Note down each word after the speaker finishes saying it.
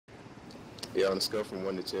Yeah, on a scale from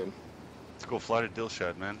 1 to 10. Let's go fly to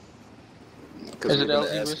Dilshad, man. Because we're going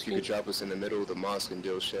to ask if you could drop us in the middle of the mosque in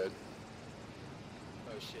Dilshad.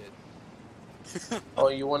 Oh shit. Oh,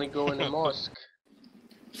 you want to go in the mosque?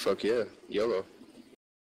 Fuck yeah, YOLO.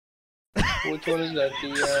 Which one is that?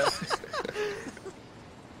 The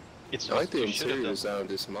It's I like the interior design of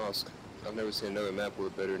this mosque. I've never seen another map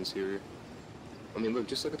with a better interior. I mean, look,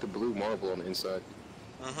 just look at the blue marble on the inside.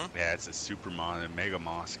 Yeah, it's a super mega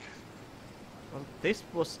mosque. Well, this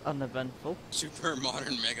was uneventful. Super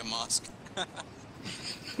modern mega mosque.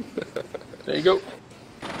 There you go.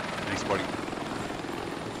 Thanks, buddy.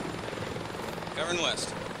 Covering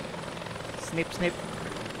west. Snip, snip.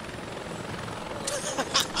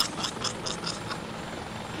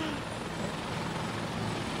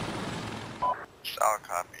 Solid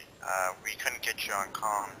copy. We couldn't get you on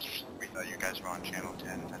comms. We thought you guys were on channel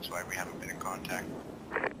 10. That's why we haven't been in contact.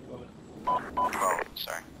 12,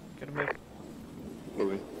 sorry. Gotta move.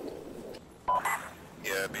 Moving.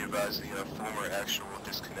 Yeah, be advised, the former actual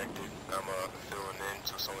disconnected. I'm filling in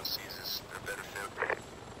until someone sees us. A better fit.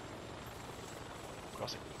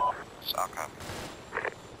 Crossing. Solid copy.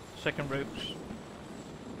 Second route.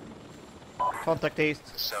 Contact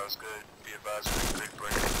east. Sounds good. Be advised, we're great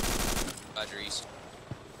break. Roger east.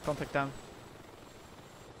 Contact down.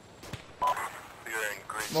 We are in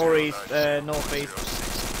grade More east, 09, northeast.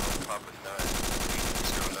 06, Papa 9,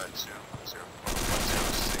 092,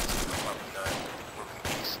 0106, Papa 9, moving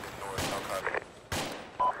east and north, I'll copy.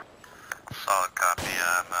 Solid copy.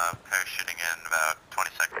 I'm parachuting in about 20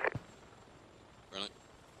 seconds. Really?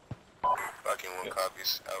 Fucking 1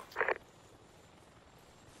 copies, out.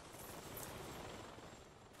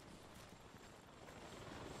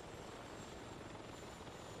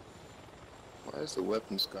 Why is the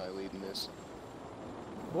weapons guy leading this?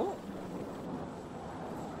 What?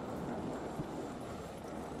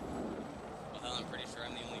 Well, I'm pretty sure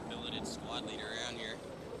I'm the only billeted squad leader around here.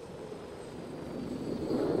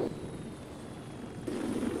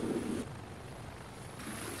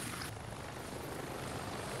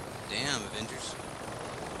 Damn, Avengers.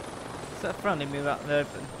 Is that friendly move out in the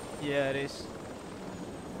open? Yeah, it is.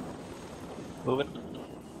 Moving.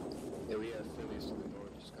 Yeah, we have Phillies to the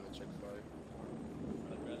north, just gonna check fire.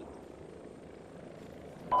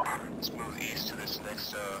 Let's move east to this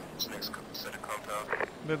next set of compound.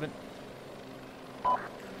 Moving.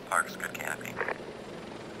 Park's good canopy.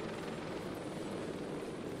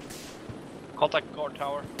 Contact guard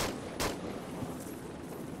tower.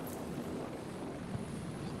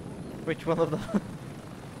 Which one of them?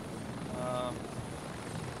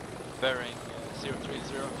 Bearing 030.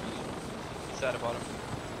 It's at the bottom.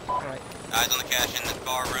 Right. Eyes on the cache in the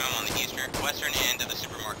bar room on the western end of the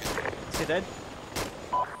supermarket. Is he dead?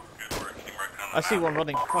 Good work, keep working on the I see one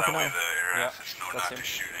running. Fucking hell. Yeah, that's him.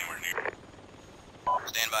 shoot anywhere near.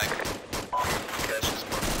 Stand by. Cash is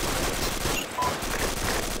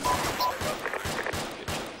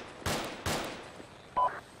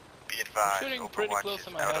Be advised, shooting pretty Overwatch close is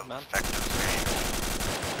to my out head, of man. effective range.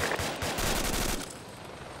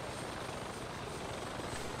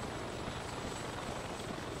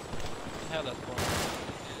 Yeah, that's one.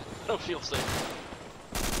 I don't feel safe.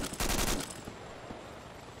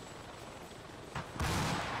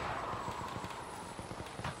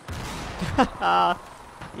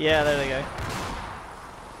 Yeah, there they go.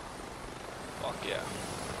 Fuck yeah.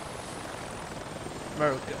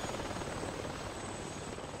 America.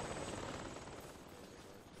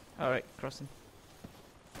 Alright, crossing.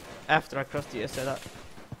 After I crossed you, I said that.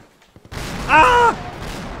 Ah!